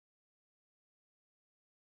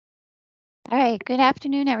All right, good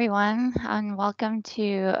afternoon, everyone, and welcome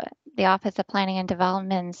to the Office of Planning and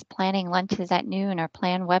Development's Planning Lunches at Noon or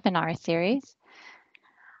Plan webinar series.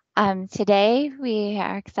 Today, we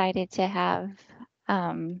are excited to have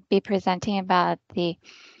be presenting about the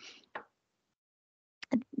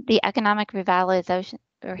Economic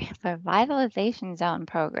Revitalization Zone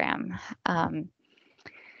program.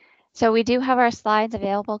 So we do have our slides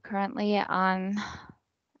available currently on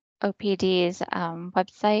OPD's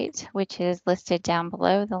website, which is listed down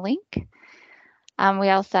below the link.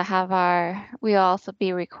 We'll also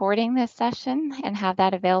be recording this session and have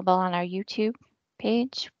that available on our YouTube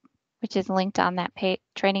page, which is linked on that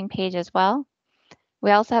training page as well.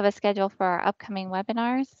 We also have a schedule for our upcoming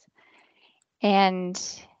webinars. And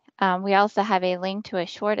we also have a link to a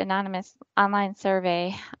short anonymous online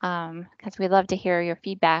survey because we'd love to hear your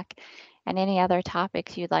feedback and any other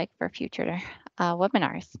topics you'd like for future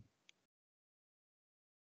webinars.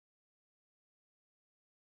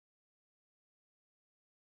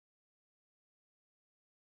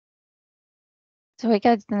 So we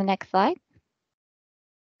go to the next slide.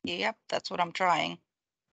 Yep, that's what I'm trying.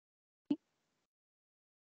 I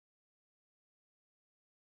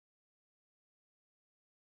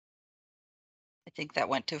think that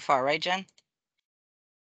went too far, right, Jen?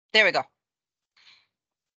 There we go.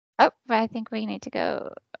 Oh, I think we need to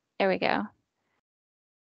go. There we go.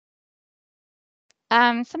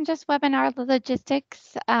 Some just webinar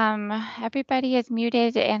logistics. Everybody is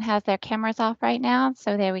muted and has their cameras off right now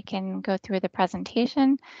so that we can go through the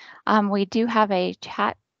presentation. We do have a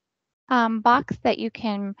chat box that you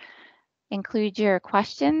can include your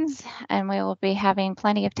questions, and we will be having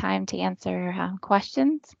plenty of time to answer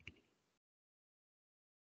questions.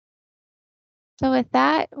 So with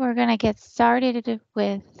that, we're going to get started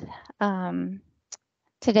with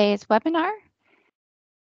today's webinar.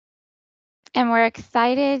 And we're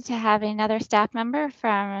excited to have another staff member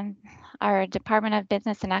from our Department of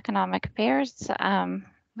Business and Economic Affairs, my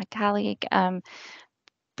colleague,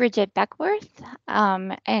 Bridget Beckworth.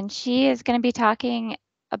 And she is going to be talking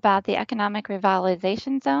about the economic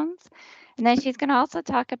revitalization zones. And then she's going to also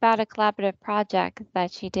talk about a collaborative project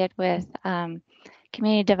that she did with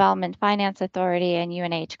Community Development Finance Authority and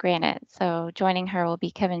UNH Granite. So joining her will be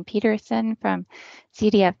Kevin Peterson from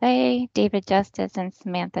CDFA, David Justice, and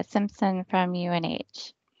Samantha Simpson from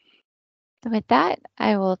UNH. So with that,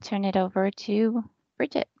 I will turn it over to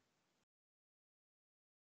Bridget.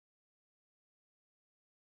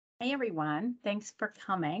 Hey everyone, thanks for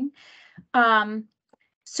coming.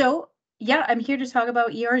 So yeah, I'm here to talk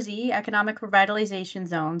about ERZ, Economic Revitalization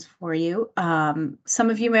Zones for you. Some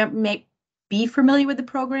of you may be familiar with the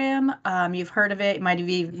program. You've heard of it, you might have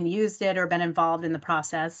even used it or been involved in the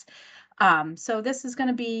process. So this is going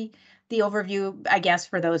to be the overview, I guess,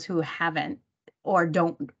 for those who haven't or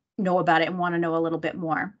don't know about it and want to know a little bit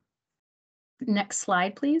more. Next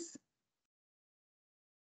slide, please.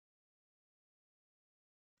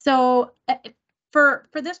 So for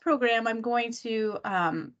this program, I'm going to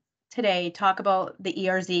today talk about the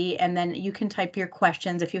ERZ, and then you can type your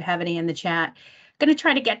questions if you have any in the chat. I'm going to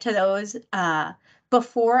try to get to those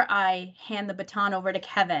before I hand the baton over to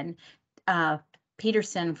Kevin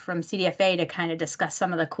Peterson from CDFA to kind of discuss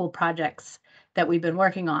some of the cool projects that we've been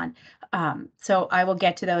working on. So I will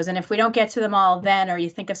get to those. And if we don't get to them all then, or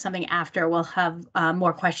you think of something after, we'll have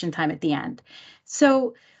more question time at the end.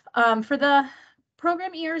 So for the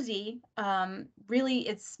program ERZ, really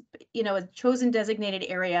it's, a chosen designated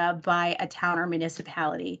area by a town or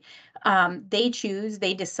municipality. They choose,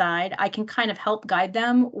 they decide. I can kind of help guide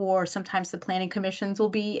them, or sometimes the planning commissions will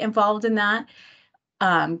be involved in that,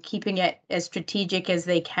 keeping it as strategic as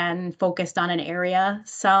they can, focused on an area.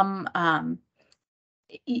 Some,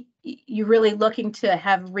 you're really looking to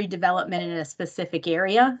have redevelopment in a specific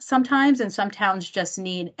area sometimes, and some towns just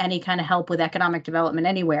need any kind of help with economic development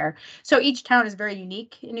anywhere. So each town is very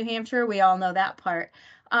unique in New Hampshire. We all know that part.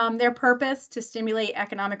 Their purpose to stimulate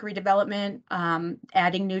economic redevelopment,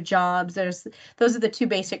 adding new jobs. Those are the two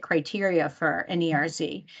basic criteria for an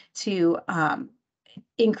ERZ, to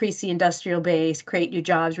increase the industrial base, create new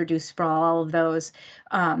jobs, reduce sprawl, all of those.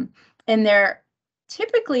 And they're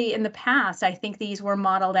typically, in the past, I think these were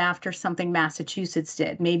modeled after something Massachusetts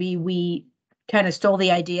did. Maybe we kind of stole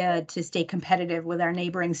the idea to stay competitive with our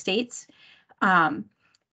neighboring states.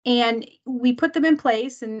 And we put them in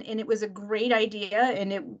place, and it was a great idea,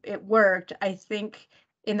 and it worked. I think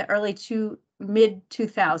in the early mid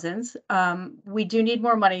 2000s, we do need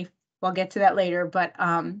more money. We'll get to that later, but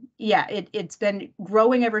yeah, it's been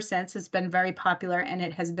growing ever since. It's been very popular, and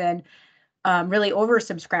it has been really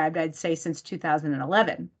oversubscribed, I'd say, since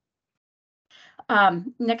 2011.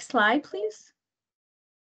 Next slide, please.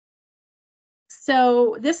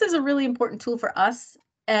 So this is a really important tool for us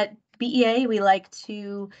at BEA. We like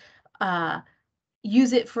to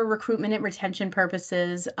use it for recruitment and retention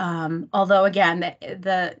purposes. Although again,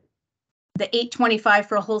 the 825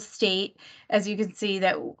 for a whole state, as you can see,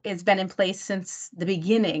 that it's been in place since the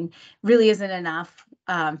beginning, really isn't enough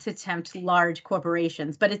to tempt large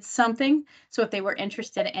corporations, but it's something. So if they were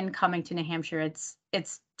interested in coming to New Hampshire, it's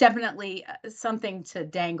definitely something to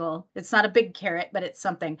dangle. It's not a big carrot, but it's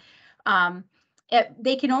something.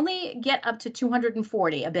 They can only get up to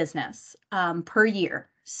 240 a business per year.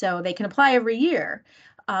 So they can apply every year.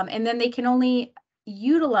 And then they can only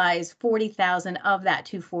utilize 40,000 of that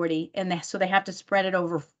 240, and so they have to spread it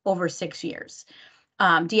over 6 years.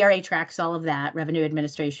 DRA tracks all of that, revenue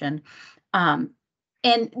administration. And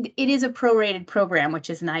it is a prorated program, which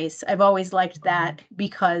is nice. I've always liked that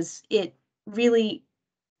because it really,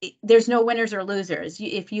 there's no winners or losers.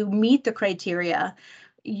 If you meet the criteria,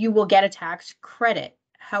 you will get a tax credit.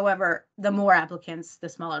 However, the more applicants, the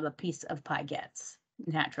smaller the piece of pie gets,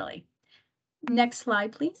 naturally. Next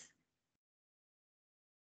slide, please.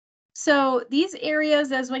 So these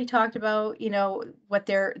areas, as we talked about, what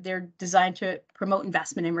they're designed to promote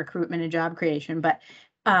investment in recruitment and job creation, but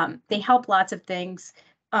they help lots of things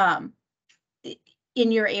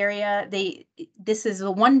in your area. This is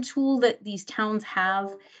the one tool that these towns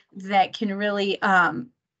have that can really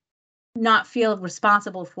not feel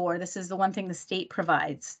responsible for. This is the one thing the state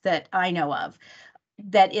provides that I know of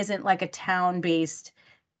that isn't like a town-based,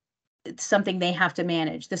 it's something they have to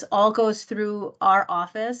manage. This all goes through our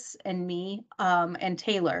office and me and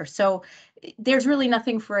Taylor. So there's really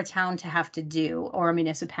nothing for a town to have to do, or a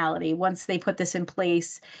municipality. Once they put this in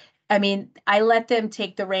place, I mean, I let them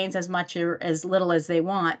take the reins as much or as little as they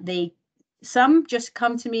want. Some just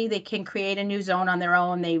come to me, they can create a new zone on their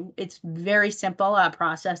own. It's very simple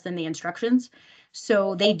process in the instructions.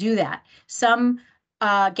 So they do that. Some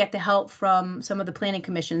get the help from some of the planning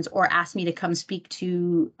commissions or ask me to come speak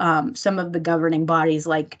to some of the governing bodies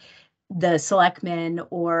like the selectmen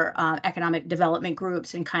or economic development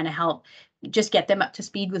groups, and kind of help just get them up to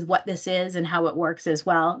speed with what this is and how it works as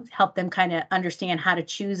well. Help them kind of understand how to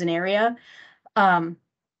choose an area.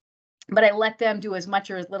 But I let them do as much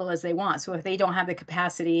or as little as they want. So if they don't have the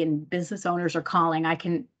capacity and business owners are calling, I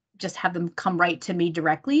can just have them come right to me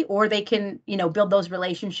directly, or they can, build those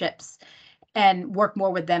relationships and work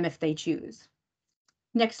more with them if they choose.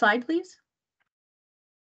 Next slide, please.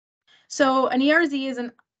 So an ERZ is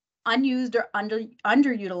an unused or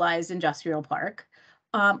underutilized industrial park,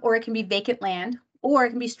 or it can be vacant land, or it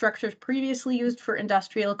can be structures previously used for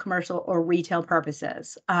industrial, commercial, or retail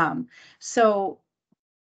purposes. So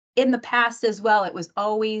in the past as well, it was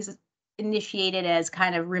always initiated as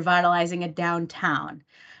kind of revitalizing a downtown,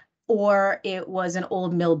 or it was an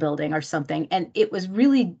old mill building or something. And it was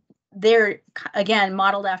really there, again,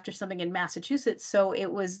 modeled after something in Massachusetts. So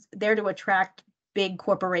it was there to attract big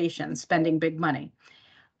corporations spending big money.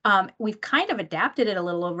 We've kind of adapted it a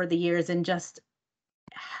little over the years and just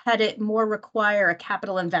had it more require a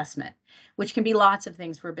capital investment, which can be lots of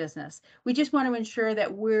things for a business. We just want to ensure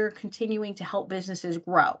that we're continuing to help businesses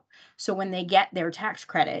grow. So when they get their tax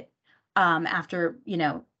credit after,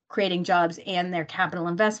 creating jobs and their capital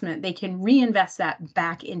investment, they can reinvest that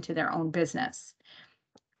back into their own business.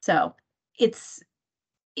 So it's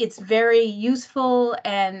very useful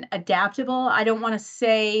and adaptable. I don't want to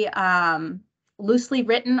say loosely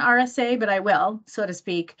written RSA, but I will, so to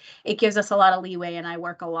speak. It gives us a lot of leeway, and I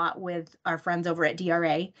work a lot with our friends over at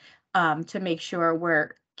DRA to make sure we're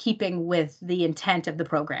keeping with the intent of the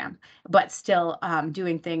program, but still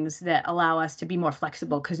doing things that allow us to be more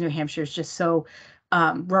flexible, because New Hampshire is just so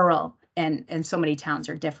rural, and so many towns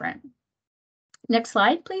are different. Next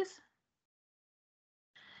slide, please.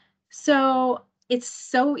 So it's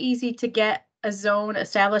so easy to get a zone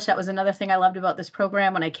established. That was another thing I loved about this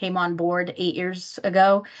program when I came on board 8 years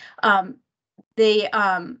ago. The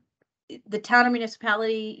town or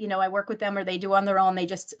municipality, I work with them, or they do on their own. They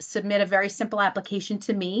just submit a very simple application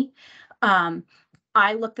to me.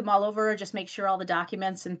 I look them all over, just make sure all the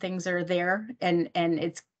documents and things are there, and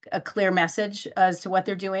it's a clear message as to what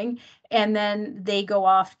they're doing. And then they go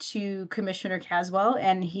off to Commissioner Caswell,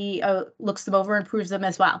 and he looks them over and approves them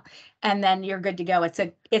as well. And then you're good to go. It's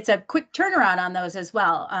a quick turnaround on those as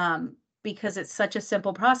well, because it's such a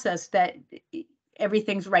simple process that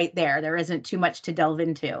everything's right there. There isn't too much to delve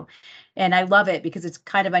into. And I love it because it's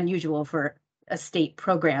kind of unusual for a state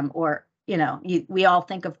program, or we all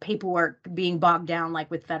think of paperwork being bogged down like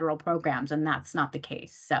with federal programs, and that's not the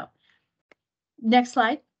case. So next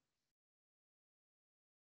slide.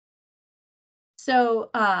 So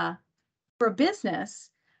for a business,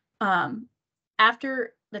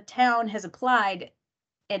 after the town has applied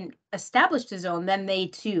and established a zone, then they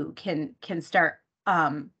too can start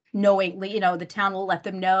knowingly, the town will let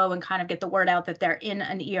them know and kind of get the word out that they're in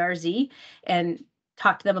an ERZ and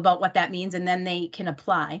talk to them about what that means, and then they can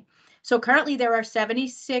apply. So currently there are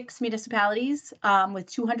 76 municipalities with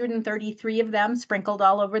 233 of them sprinkled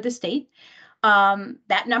all over the state.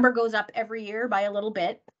 That number goes up every year by a little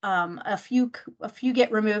bit. A few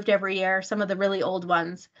get removed every year, some of the really old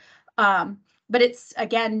ones. But it's,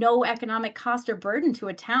 again, no economic cost or burden to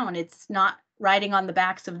a town. It's not riding on the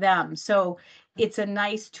backs of them. So it's a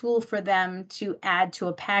nice tool for them to add to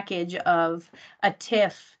a package of a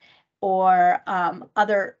TIF or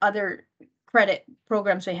other credit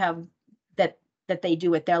programs they have that they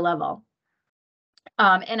do at their level.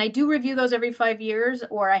 And I do review those every 5 years,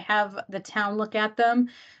 or I have the town look at them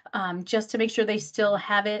just to make sure they still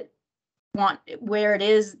have it, want where it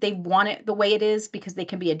is. They want it the way it is because they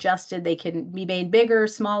can be adjusted. They can be made bigger,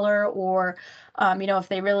 smaller, or, if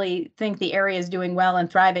they really think the area is doing well and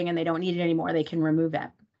thriving and they don't need it anymore, they can remove it.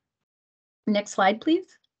 Next slide,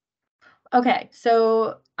 please. Okay,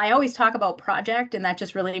 so I always talk about project, and that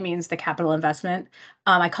just really means the capital investment.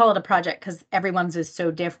 I call it a project because everyone's is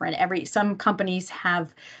so different. Some companies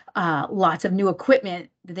have lots of new equipment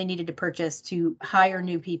that they needed to purchase to hire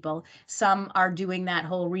new people. Some are doing that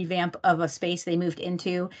whole revamp of a space they moved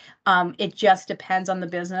into. It just depends on the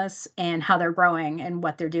business and how they're growing and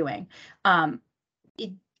what they're doing.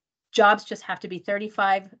 Jobs just have to be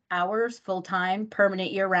 35 hours full-time,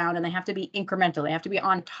 permanent, year-round, and they have to be incremental. They have to be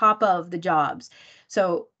on top of the jobs.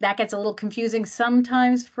 So that gets a little confusing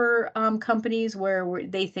sometimes for companies where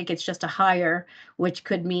they think it's just a hire, which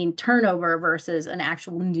could mean turnover versus an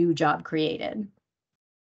actual new job created.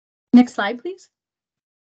 Next slide, please.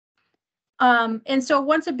 And so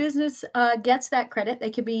once a business gets that credit, they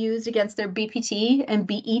can be used against their BPT and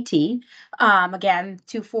BET. Again,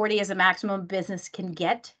 240 is a maximum business can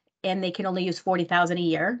get, and they can only use 40,000 a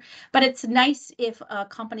year. But it's nice if a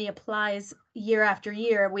company applies year after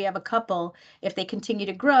year. We have a couple. If they continue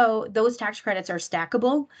to grow, those tax credits are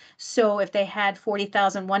stackable. So if they had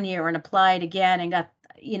 40,000 one year and applied again and got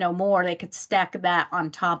more, they could stack that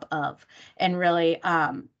on top of and really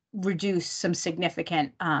reduce some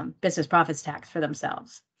significant business profits tax for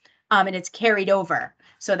themselves. And it's carried over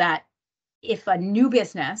so that if a new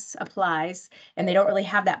business applies and they don't really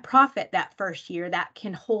have that profit that first year, that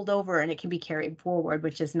can hold over and it can be carried forward,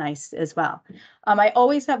 which is nice as well. I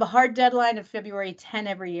always have a hard deadline of February 10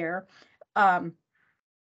 every year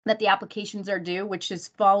that the applications are due, which is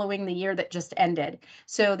following the year that just ended.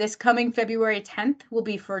 So this coming February 10th will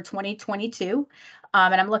be for 2022.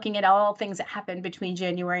 And I'm looking at all things that happened between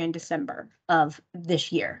January and December of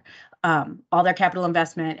this year, all their capital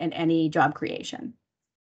investment and any job creation.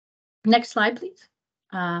 Next slide, please.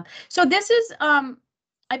 So this is,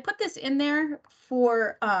 I put this in there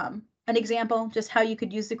for an example, just how you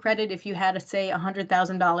could use the credit if you had, say,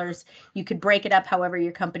 $100,000. You could break it up however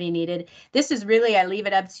your company needed. This is really, I leave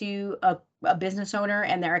it up to a business owner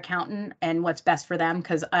and their accountant and what's best for them,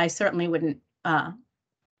 because I certainly wouldn't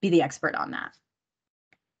be the expert on that.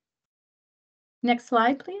 Next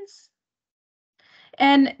slide, please.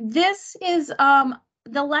 And this is,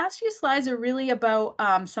 the last few slides are really about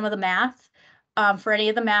some of the math for any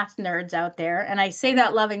of the math nerds out there. And I say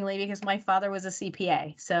that lovingly because my father was a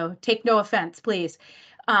CPA, so take no offense, please.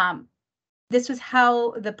 This is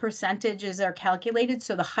how the percentages are calculated.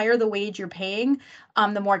 So the higher the wage you're paying,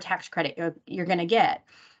 the more tax credit you're going to get.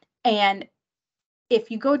 And if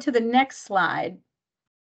you go to the next slide,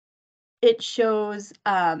 it shows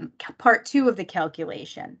part 2 of the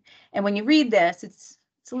calculation. And when you read this, it's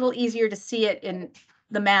a little easier to see it in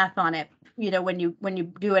the math on it, when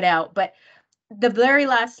you do it out. But the very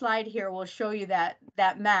last slide here will show you that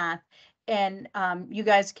math, and you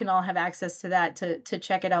guys can all have access to that to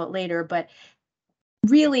check it out later. But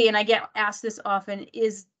really, and I get asked this often,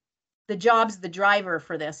 is the jobs the driver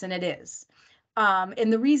for this? And it is.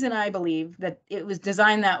 And the reason I believe that it was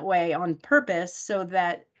designed that way on purpose, so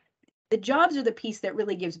that the jobs are the piece that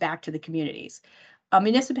really gives back to the communities. A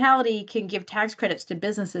municipality can give tax credits to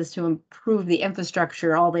businesses to improve the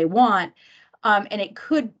infrastructure all they want, and it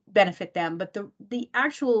could benefit them. But the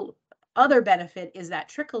actual other benefit is that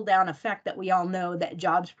trickle down effect that we all know that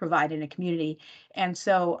jobs provide in a community. And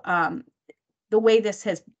so the way this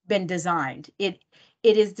has been designed, it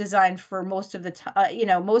is designed for most of the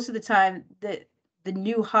time, most of the time the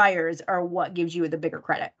new hires are what gives you the bigger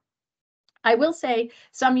credit. I will say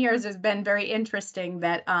some years has been very interesting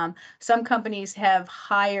that some companies have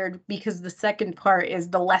hired, because the second part is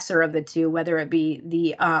the lesser of the two, whether it be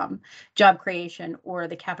the job creation or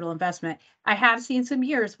the capital investment. I have seen some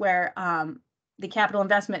years where the capital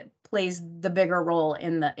investment plays the bigger role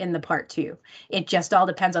in the part two. It just all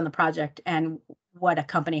depends on the project and what a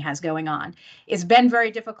company has going on. It's been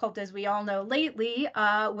very difficult, as we all know lately,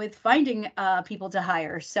 with finding people to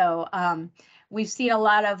hire. So we've seen a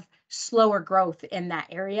lot of slower growth in that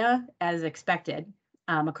area as expected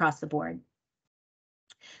across the board.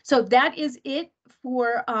 So that is it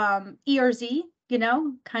for ERZ, you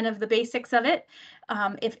know, kind of the basics of it.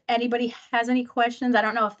 If anybody has any questions, I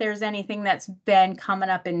don't know if there's anything that's been coming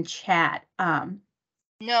up in chat.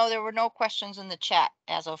 No, there were no questions in the chat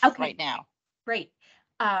as of right now. Great.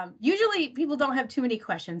 Usually people don't have too many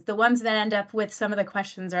questions. The ones that end up with some of the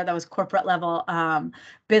questions are those corporate level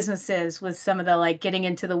businesses with some of the like getting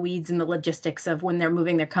into the weeds and the logistics of when they're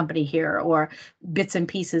moving their company here, or bits and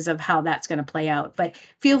pieces of how that's going to play out. But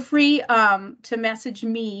feel free to message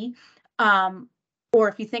me, or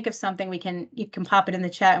if you think of something, you can pop it in the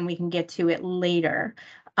chat and we can get to it later.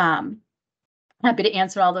 Happy to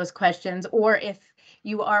answer all those questions. Or if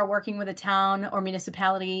you are working with a town or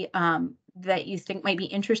municipality that you think might be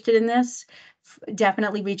interested in this,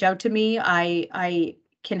 definitely reach out to me. I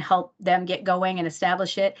can help them get going and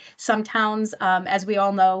establish it. Some towns, as we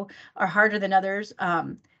all know, are harder than others.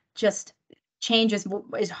 Just change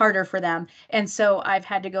is harder for them. And so I've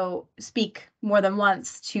had to go speak more than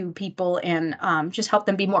once to people and just help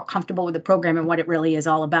them be more comfortable with the program and what it really is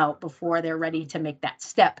all about before they're ready to make that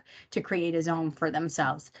step to create a zone for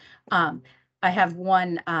themselves. I have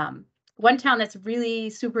one town that's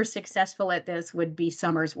really super successful at this would be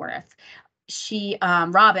Somersworth. She,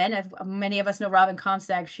 Robin, if many of us know Robin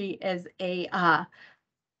Comstag, she is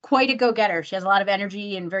quite a go-getter. She has a lot of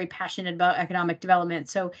energy and very passionate about economic development.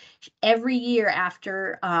 So every year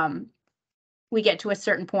after we get to a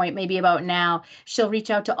certain point, maybe about now, she'll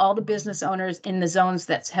reach out to all the business owners in the zones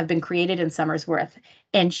that have been created in Somersworth,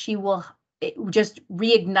 and she will just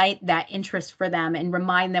reignite that interest for them and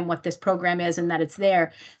remind them what this program is and that it's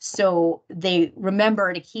there, so they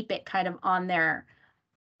remember to keep it kind of on their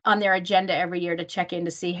agenda every year to check in to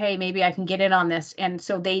see, hey, maybe I can get in on this. And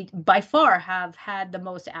so they by far have had the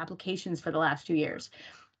most applications for the last 2 years.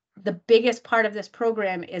 The biggest part of this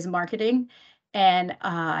program is marketing, and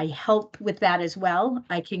I help with that as well.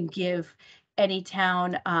 I can give any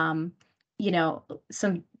town you know,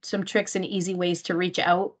 some tricks and easy ways to reach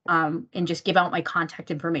out, and just give out my contact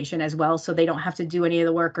information as well, so they don't have to do any of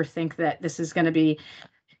the work or think that this is going to be,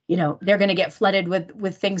 you know, they're going to get flooded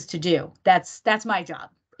with things to do. That's my job,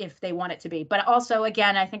 if they want it to be. But also,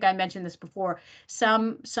 again, I think I mentioned this before,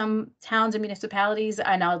 some towns and municipalities,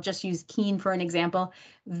 and I'll just use Keene for an example,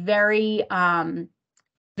 very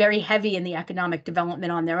heavy in the economic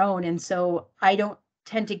development on their own. And so I don't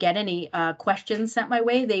tend to get any questions sent my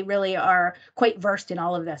way. They really are quite versed in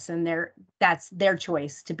all of this, and that's their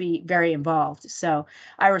choice to be very involved. So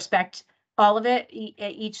I respect all of it,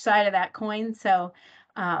 each side of that coin. So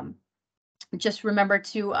just remember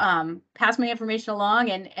to pass my information along,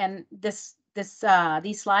 and these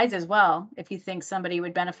slides as well, if you think somebody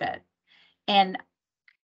would benefit. And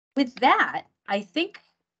with that, I think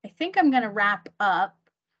I'm going to wrap up.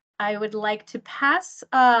 I would like to pass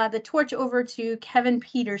the torch over to Kevin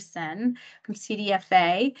Peterson from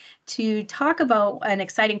CDFA to talk about an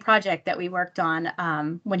exciting project that we worked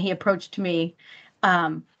on when he approached me.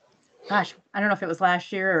 Gosh, I don't know if it was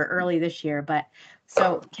last year or early this year, but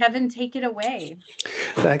so Kevin, take it away.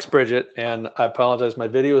 Thanks, Bridget. And I apologize, my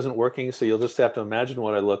video isn't working, so you'll just have to imagine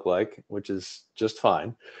what I look like, which is just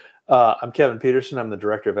fine. I'm Kevin Peterson. I'm the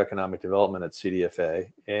Director of Economic Development at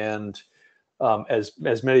CDFA. And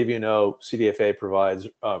as many of you know, CDFA provides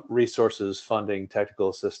resources, funding, technical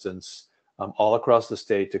assistance all across the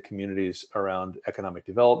state to communities around economic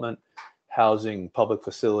development, housing, public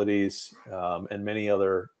facilities, and many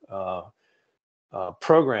other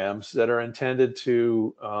programs that are intended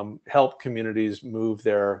to help communities move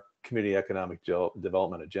their community economic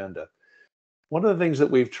development agenda. One of the things that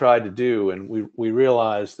we've tried to do, and we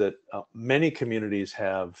realize that many communities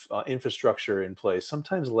have infrastructure in place,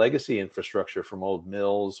 sometimes legacy infrastructure from old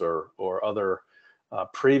mills or other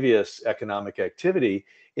previous economic activity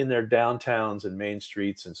in their downtowns and main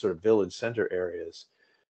streets and sort of village center areas.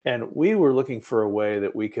 And we were looking for a way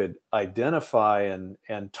that we could identify and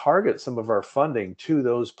target some of our funding to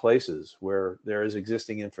those places where there is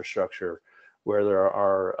existing infrastructure, where there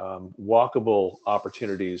are walkable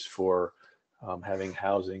opportunities for having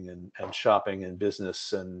housing and shopping and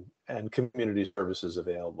business and community services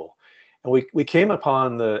available. And we came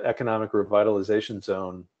upon the economic revitalization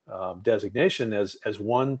zone designation as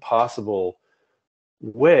one possible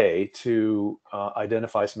way to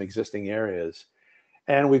identify some existing areas.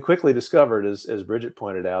 And we quickly discovered, as Bridget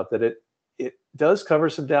pointed out, that it does cover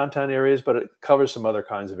some downtown areas, but it covers some other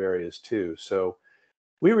kinds of areas too. So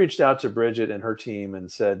we reached out to Bridget and her team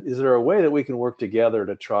and said, is there a way that we can work together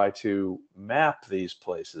to try to map these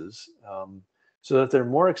places so that they're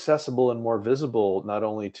more accessible and more visible, not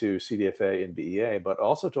only to CDFA and BEA, but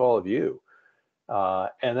also to all of you?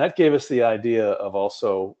 And that gave us the idea of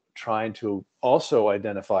also trying to also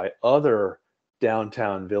identify other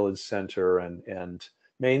downtown village center and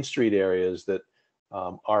Main Street areas that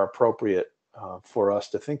are appropriate for us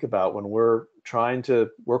to think about when we're trying to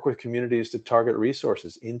work with communities to target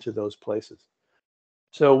resources into those places.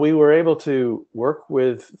 So we were able to work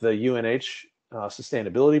with the UNH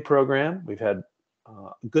sustainability program. We've had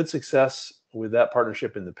good success with that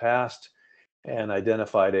partnership in the past, and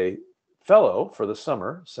identified a fellow for the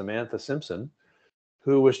summer, Samantha Simpson,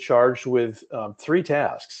 who was charged with 3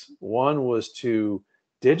 tasks. One was to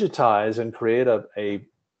digitize and create an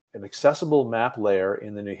accessible map layer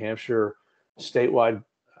in the New Hampshire statewide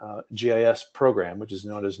GIS program, which is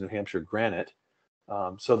known as New Hampshire Granite,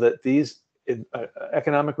 so that these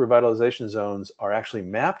economic revitalization zones are actually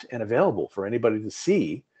mapped and available for anybody to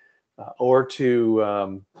see or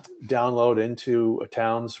to download into a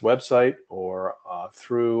town's website or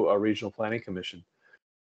through a regional planning commission.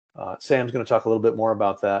 Sam's going to talk a little bit more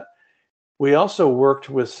about that. We also worked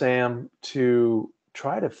with Sam to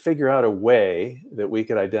try to figure out a way that we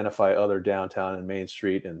could identify other downtown and Main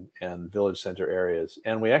Street and village center areas.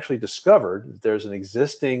 And we actually discovered that there's an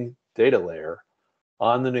existing data layer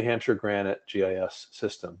on the New Hampshire Granite GIS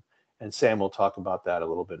system. And Sam will talk about that a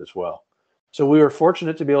little bit as well. So we were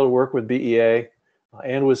fortunate to be able to work with BEA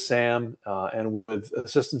and with Sam and with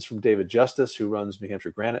assistance from David Justice, who runs New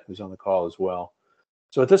Hampshire Granite, who's on the call as well.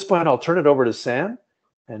 So at this point, I'll turn it over to Sam,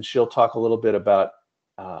 and she'll talk a little bit about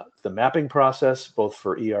the mapping process, both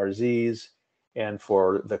for ERZs and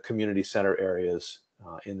for the community center areas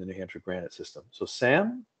in the New Hampshire Granite system. So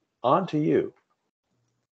Sam, on to you.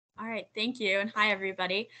 All right, thank you, and hi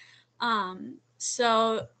everybody.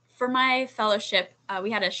 So for my fellowship,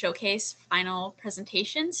 we had a showcase final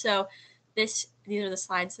presentation. So these are the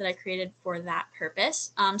slides that I created for that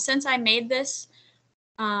purpose. Since I made this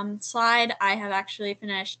slide, I have actually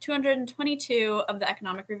finished 222 of the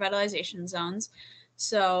economic revitalization zones.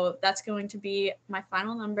 So that's going to be my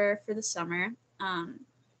final number for the summer.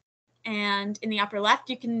 And in the upper left,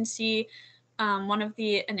 you can see one of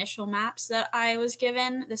the initial maps that I was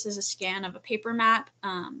given. This is a scan of a paper map.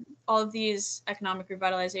 All of these economic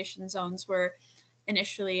revitalization zones were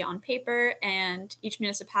initially on paper, and each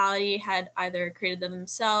municipality had either created them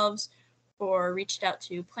themselves or reached out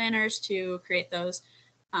to planners to create those.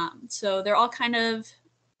 So they're all kind of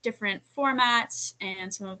different formats,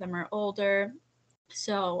 and some of them are older.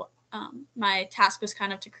 So my task was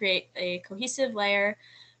kind of to create a cohesive layer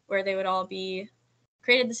where they would all be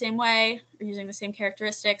created the same way or using the same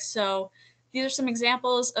characteristics. So these are some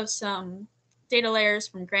examples of some data layers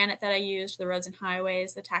from Granite that I used: the roads and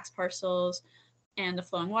highways, the tax parcels, and the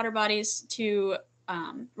flowing water bodies, to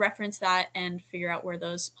reference that and figure out where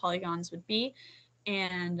those polygons would be.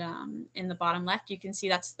 And in the bottom left, you can see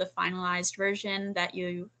that's the finalized version that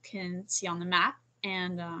you can see on the map.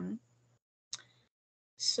 And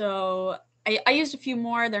so I used a few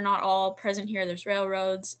more. They're not all present here. There's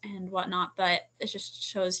railroads and whatnot, but it just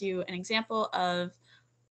shows you an example of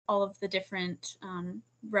all of the different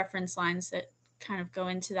reference lines that kind of go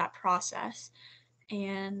into that process.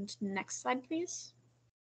 And next slide, please.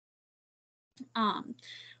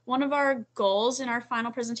 One of our goals in our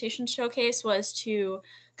final presentation showcase was to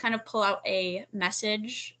kind of pull out a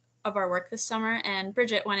message of our work this summer, and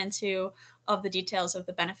Bridget went into all of the details of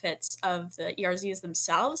the benefits of the ERZs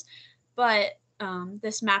themselves, but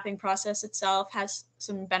this mapping process itself has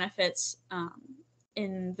some benefits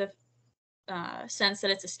in the sense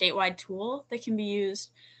that it's a statewide tool that can be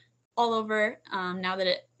used all over now that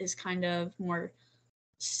it is kind of more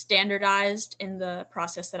standardized in the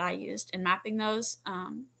process that I used in mapping those.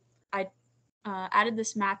 I added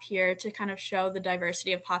this map here to kind of show the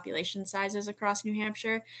diversity of population sizes across New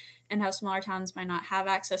Hampshire and how smaller towns might not have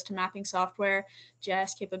access to mapping software,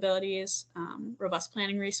 GIS capabilities, robust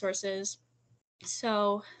planning resources.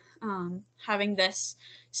 So having this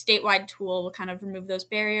statewide tool will kind of remove those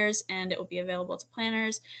barriers, and it will be available to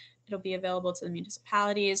planners. It'll be available to the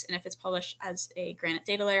municipalities, and if it's published as a Granite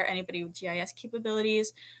data layer, anybody with GIS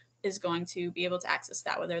capabilities is going to be able to access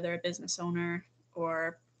that, whether they're a business owner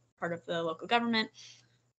or part of the local government.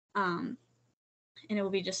 And it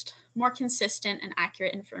will be just more consistent and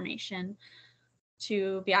accurate information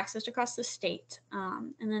to be accessed across the state.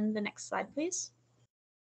 And then the next slide, please.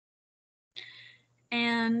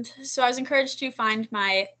 And so I was encouraged to find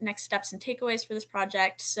my next steps and takeaways for this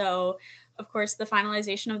project. So of course, the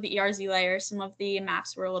finalization of the ERZ layer. Some of the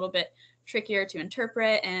maps were a little bit trickier to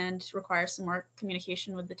interpret and require some more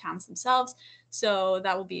communication with the towns themselves. So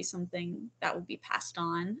that will be something that will be passed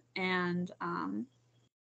on. And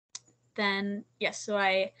then, yes, so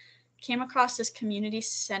I came across this community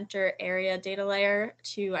center area data layer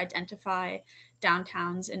to identify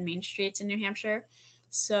downtowns and main streets in New Hampshire.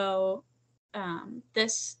 So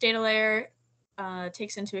this data layer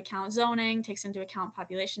takes into account zoning, takes into account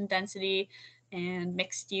population density and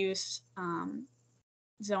mixed use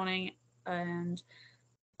zoning. And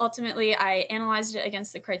ultimately, I analyzed it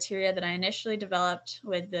against the criteria that I initially developed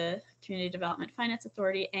with the Community Development Finance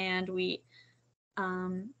Authority, and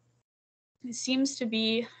it seems to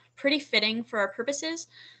be pretty fitting for our purposes.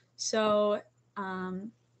 So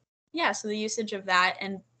yeah, so the usage of that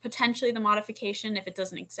and potentially the modification, if it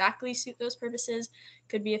doesn't exactly suit those purposes,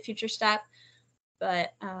 could be a future step,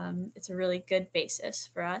 but it's a really good basis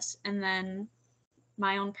for us. And then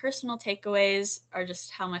my own personal takeaways are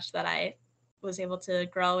just how much that I was able to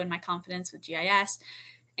grow in my confidence with GIS.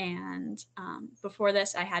 And before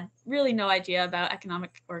this, I had really no idea about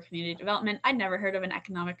economic or community development. I'd never heard of an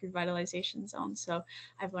economic revitalization zone. So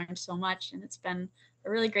I've learned so much, and it's been a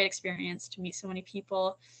really great experience to meet so many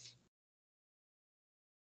people.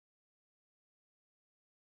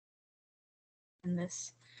 In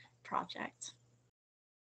this project.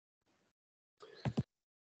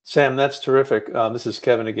 Sam, that's terrific. This is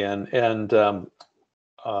Kevin again. And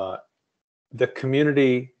the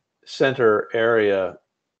community center area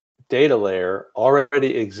data layer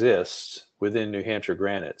already exists within New Hampshire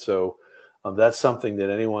Granite. So that's something that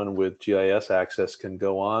anyone with GIS access can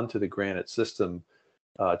go on to the Granite system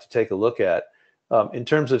to take a look at. In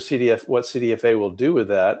terms of what CDFA will do with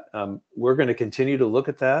that, we're going to continue to look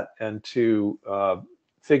at that and to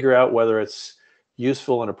figure out whether it's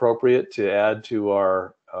useful and appropriate to add to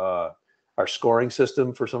our scoring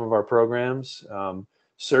system for some of our programs.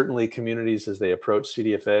 Certainly, communities as they approach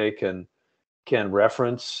CDFA can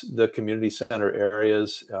reference the community center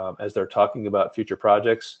areas as they're talking about future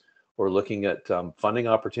projects or looking at funding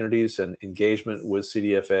opportunities and engagement with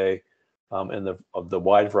CDFA. And the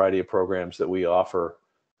wide variety of programs that we offer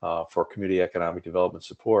for community economic development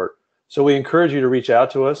support. So we encourage you to reach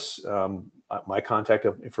out to us. My contact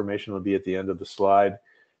information will be at the end of the slide.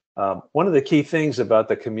 One of the key things about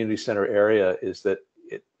the community center area is that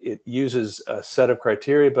it uses a set of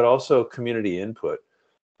criteria, but also community input.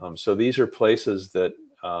 So these are places that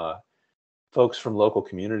folks from local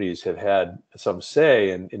communities have had some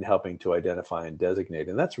say in helping to identify and designate.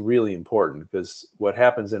 And that's really important because what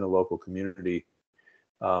happens in a local community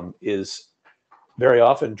is very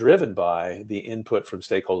often driven by the input from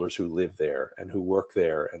stakeholders who live there and who work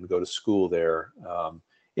there and go to school there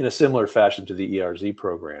in a similar fashion to the ERZ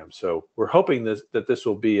program. So we're hoping that this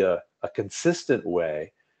will be a consistent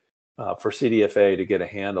way for CDFA to get a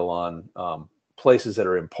handle on places that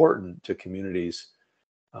are important to communities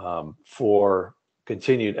for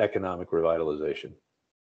continued economic revitalization.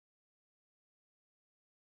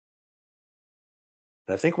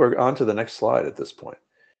 And I think we're on to the next slide at this point.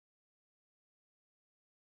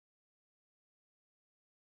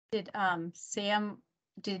 Did Sam,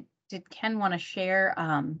 did Ken want to share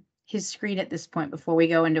his screen at this point before we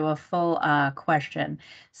go into a full question?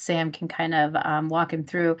 Sam can kind of walk him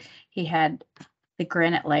through. He had the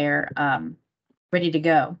granite layer ready to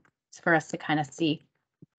go for us to kind of see.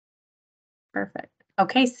 Perfect.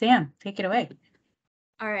 Okay, Sam, take it away.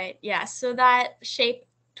 All right. Yeah. So that shape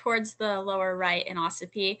towards the lower right in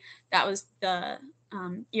Ossipee, that was the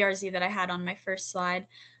ERZ that I had on my first slide.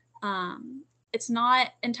 It's not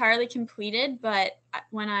entirely completed, but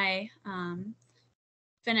when I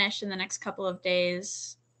finish in the next couple of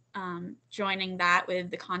days, joining that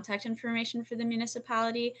with the contact information for the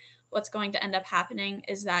municipality, what's going to end up happening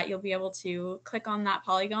is that you'll be able to click on that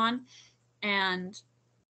polygon, and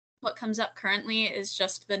what comes up currently is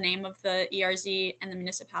just the name of the ERZ and the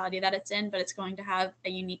municipality that it's in, but it's going to have a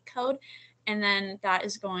unique code. And then that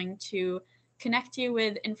is going to connect you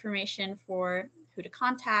with information for who to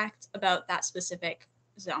contact about that specific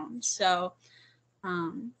zone. So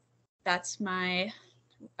that's my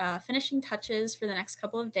finishing touches for the next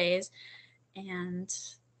couple of days. And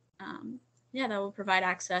yeah, that will provide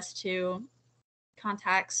access to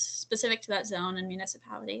contacts specific to that zone and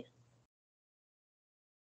municipality.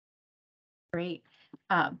 Great.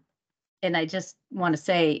 And I just want to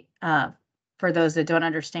say, for those that don't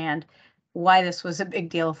understand why this was a big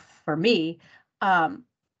deal for me, I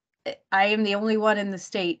am the only one in the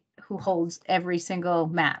state who holds every single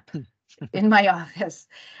map in my office.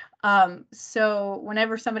 So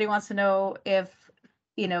whenever somebody wants to know if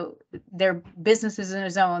their business is in a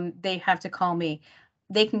zone, they have to call me.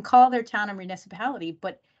 They can call their town or municipality,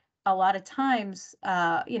 but a lot of times,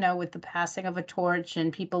 with the passing of a torch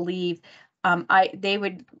and people leave, they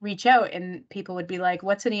would reach out and people would be like,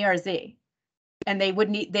 "What's an ERZ?" And they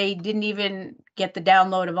didn't even get the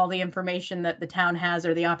download of all the information that the town has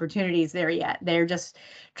or the opportunities there yet. They're just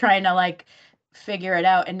trying to like figure it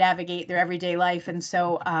out and navigate their everyday life. And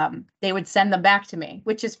so they would send them back to me,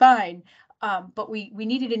 which is fine. But we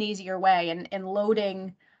needed an easier way, and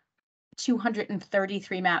loading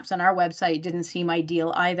 233 maps on our website didn't seem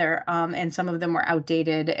ideal either. And some of them were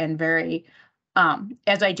outdated and very,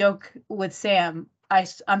 as I joke with Sam,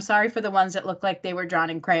 I'm sorry for the ones that look like they were drawn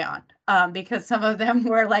in crayon, because some of them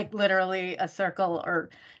were like literally a circle or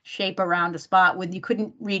shape around a spot when you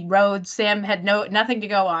couldn't read roads. Sam had nothing to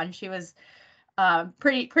go on. She was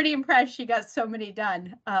pretty impressed. She got so many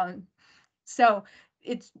done. So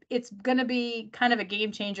it's going to be kind of a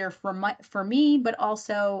game changer for me, but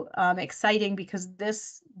also exciting because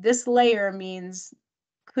this layer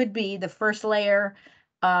could be the first layer,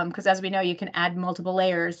 because as we know, you can add multiple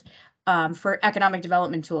layers for economic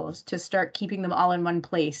development tools to start keeping them all in one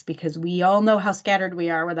place, because we all know how scattered we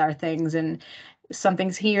are with our things, and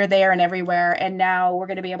something's here, there, and everywhere. And now we're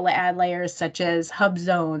going to be able to add layers such as hub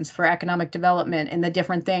zones for economic development and the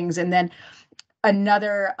different things. And then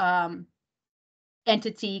another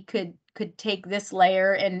entity could take this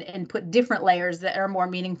layer and put different layers that are more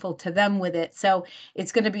meaningful to them with it. So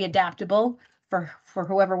it's going to be adaptable for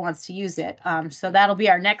whoever wants to use it. So that'll be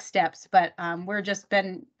our next steps. But we're just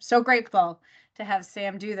been so grateful to have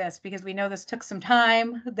Sam do this, because we know this took some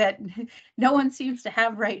time that no one seems to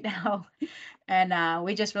have right now. And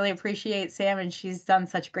we just really appreciate Sam, and she's done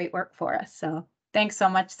such great work for us. So thanks so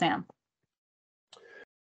much, Sam.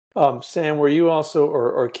 Sam, were you also,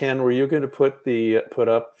 or Ken, were you going to put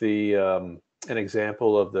up an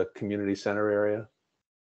example of the community center area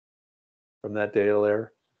from that data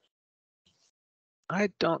layer? I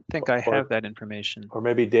don't think I have that information. Or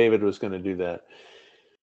maybe David was going to do that.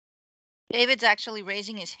 David's actually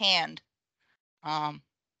raising his hand. Oh,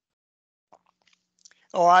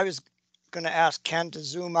 I was going to ask Ken to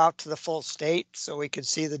zoom out to the full state so we could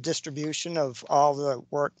see the distribution of all the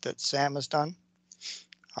work that Sam has done.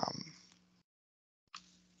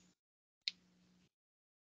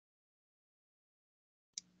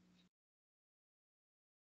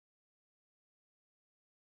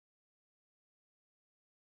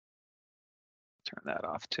 Turn that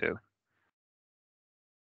off too.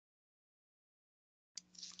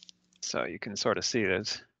 So you can sort of see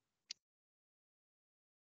this.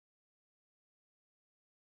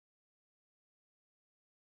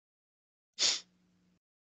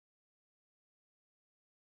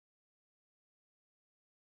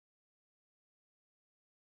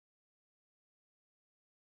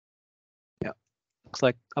 Yeah, looks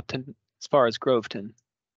like up to as far as Groveton.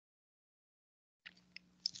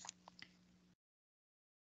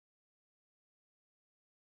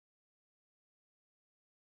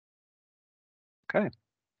 Okay.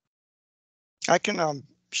 I can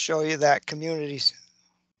show you that community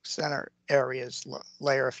center areas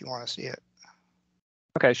layer if you want to see it.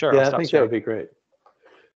 Okay, sure. Yeah, I think that would be great.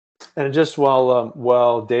 And just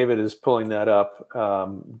while David is pulling that up,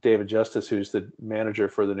 David Justice, who's the manager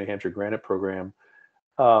for the New Hampshire Granite Program,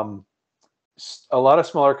 a lot of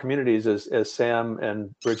smaller communities, as Sam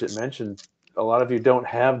and Bridget mentioned, a lot of you don't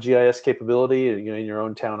have GIS capability, in your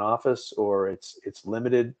own town office, or it's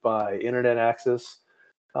limited by internet access.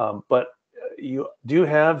 But you do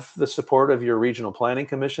have the support of your regional planning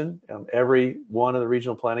commission. Every one of the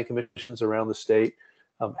regional planning commissions around the state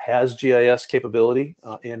has GIS capability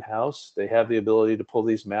in-house. They have the ability to pull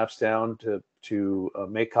these maps down to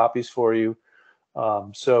make copies for you.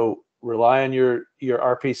 So rely on your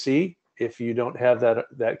RPC if you don't have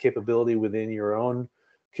that capability within your own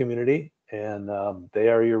community, and they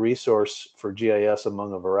are your resource for GIS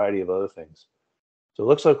among a variety of other things. So it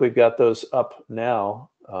looks like we've got those up now.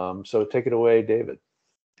 So take it away, David.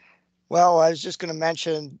 Well, I was just going to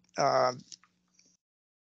mention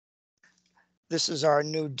this is our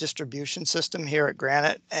new distribution system here at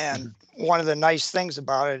Granite. And one of the nice things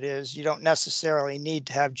about it is you don't necessarily need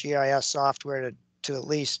to have GIS software to at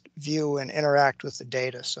least view and interact with the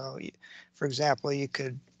data. So, for example, you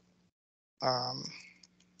could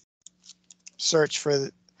search for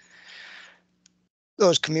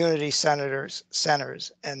those community centers,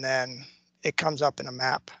 and then it comes up in a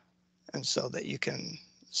map, and so that you can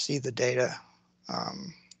see the data,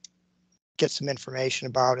 get some information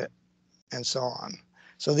about it, and so on.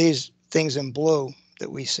 So these things in blue that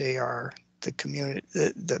we see are the community,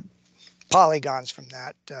 the polygons from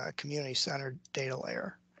that community-centered data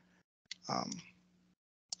layer.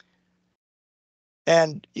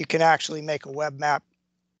 And you can actually make a web map,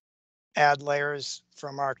 add layers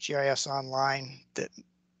from ArcGIS Online that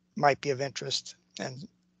might be of interest, and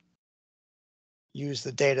use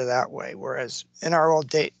the data that way. Whereas in our old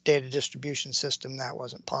data distribution system, that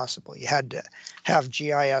wasn't possible. You had to have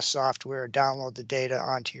GIS software, download the data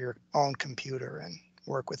onto your own computer and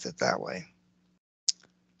work with it that way.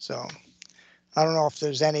 So I don't know if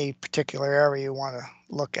there's any particular area you want to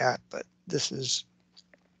look at, but this is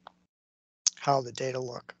how the data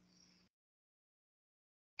look.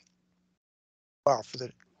 Well, for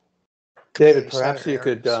the David, community perhaps center you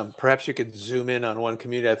could areas. perhaps you could zoom in on one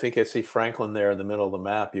community. I think I see Franklin there in the middle of the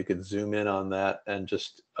map. You could zoom in on that and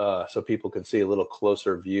just so people can see a little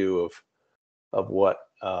closer view of what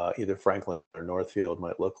either Franklin or Northfield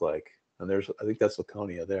might look like. And there's, I think that's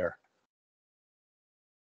Laconia there.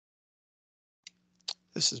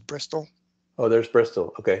 This is Bristol. Oh, there's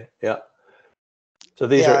Bristol. Okay, yeah. So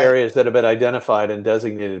these are Yeah, areas that have been identified and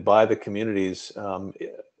designated by the communities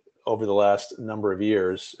over the last number of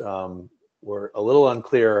years. We're a little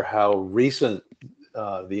unclear how recent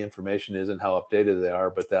the information is and how updated they are,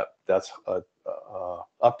 but that's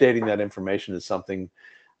updating that information is something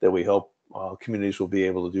that we hope communities will be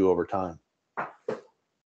able to do over time.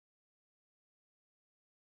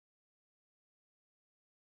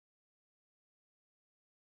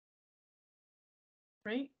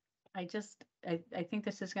 Great. I think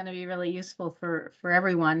this is going to be really useful for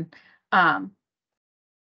everyone. And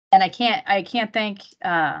I can't thank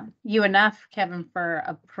you enough, Kevin, for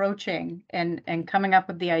approaching and coming up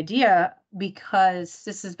with the idea, because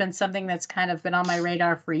this has been something that's kind of been on my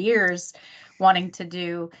radar for years, wanting to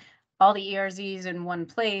do all the ERZs in one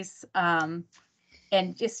place.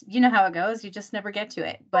 And just, you know how it goes, you just never get to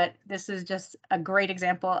it. But this is just a great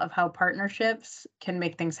example of how partnerships can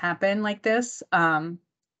make things happen like this.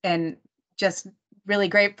 And just really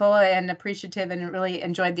grateful and appreciative and really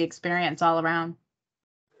enjoyed the experience all around.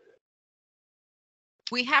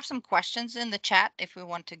 We have some questions in the chat if we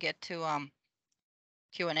want to get to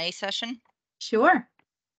Q&A session. Sure.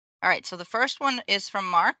 All right, so the first one is from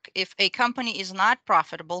Mark. If a company is not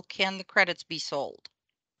profitable, can the credits be sold?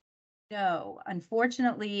 No,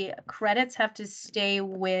 unfortunately, credits have to stay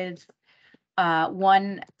with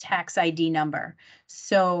one tax ID number.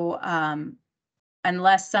 So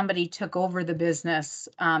unless somebody took over the business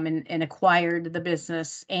and acquired the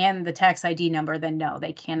business and the tax ID number, then no,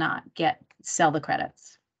 they cannot sell the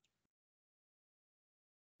credits.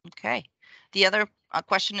 Okay. The other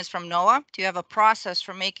question is from Noah. Do you have a process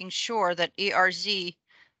for making sure that ERZ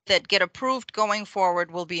that get approved going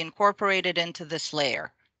forward will be incorporated into this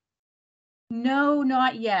layer? No,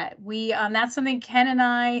 not yet. That's something Ken and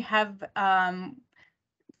I have,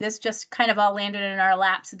 this just kind of all landed in our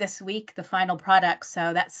laps this week, the final product.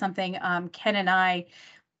 So that's something Ken and I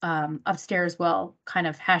upstairs will kind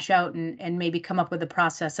of hash out and maybe come up with a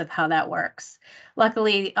process of how that works.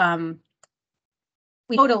 Luckily,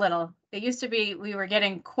 we code a little. It used to be we were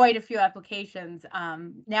getting quite a few applications.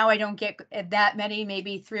 Now I don't get that many,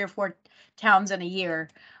 maybe 3 or 4 towns in a year.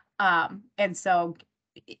 And so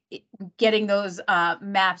getting those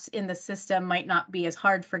maps in the system might not be as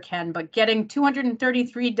hard for Ken, but getting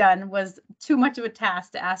 233 done was too much of a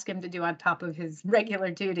task to ask him to do on top of his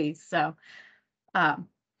regular duties. So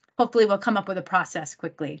hopefully we'll come up with a process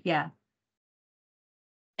quickly. Yeah.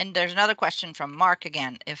 And there's another question from Mark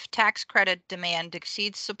again. If tax credit demand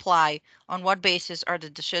exceeds supply, on what basis are the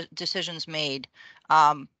decisions made?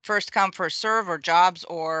 First come, first serve, or jobs,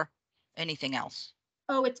 or anything else?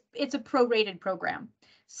 Oh, it's a prorated program.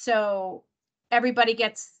 So everybody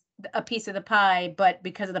gets a piece of the pie, but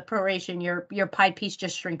because of the proration, your pie piece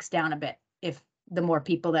just shrinks down a bit if the more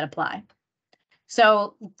people that apply.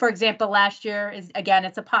 So for example, last year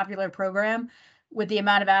it's a popular program. With the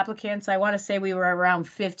amount of applicants, I want to say we were around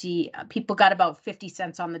 50. People got about 50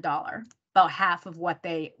 cents on the dollar, about half of what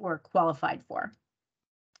they were qualified for.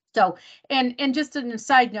 So, and just a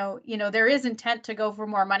side note, there is intent to go for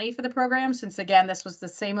more money for the program, since again, this was the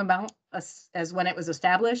same amount as when it was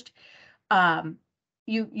established.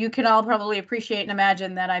 You can all probably appreciate and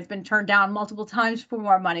imagine that I've been turned down multiple times for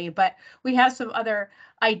more money, but we have some other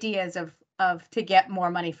ideas of to get more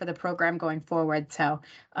money for the program going forward. So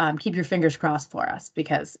keep your fingers crossed for us,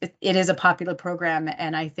 because it is a popular program,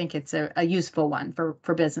 and I think it's a useful one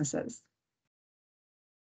for businesses.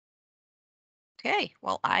 Okay,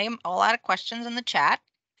 well, I am all out of questions in the chat.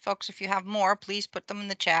 Folks, if you have more, please put them in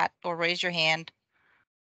the chat or raise your hand.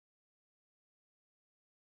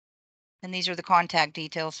 And these are the contact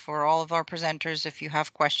details for all of our presenters. If you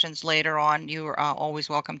have questions later on, you are always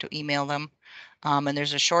welcome to email them. And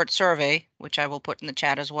there's a short survey, which I will put in the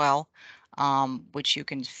chat as well, which you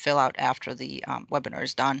can fill out after the webinar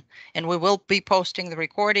is done. And we will be posting the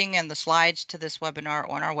recording and the slides to this webinar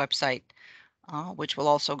on our website, which will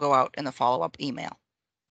also go out in the follow-up email.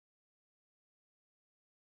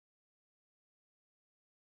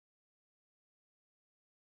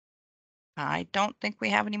 I don't think we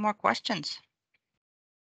have any more questions.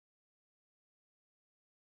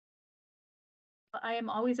 I am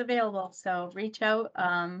always available, so reach out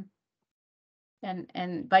and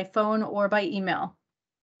by phone or by email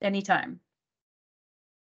anytime.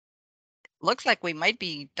 Looks like we might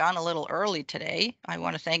be done a little early today. I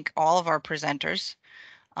want to thank all of our presenters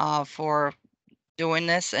for doing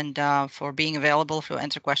this and for being available to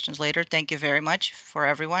answer questions later. Thank you very much for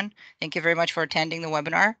everyone. Thank you very much for attending the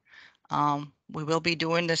webinar. We will be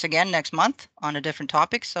doing this again next month on a different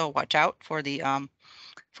topic, so watch out for the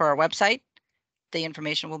for our website. The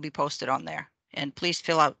information will be posted on there, and please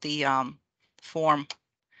fill out the form,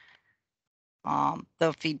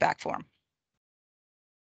 the feedback form.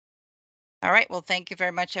 All right, well, thank you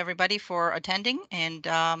very much, everybody, for attending, and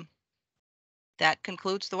that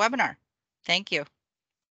concludes the webinar. Thank you.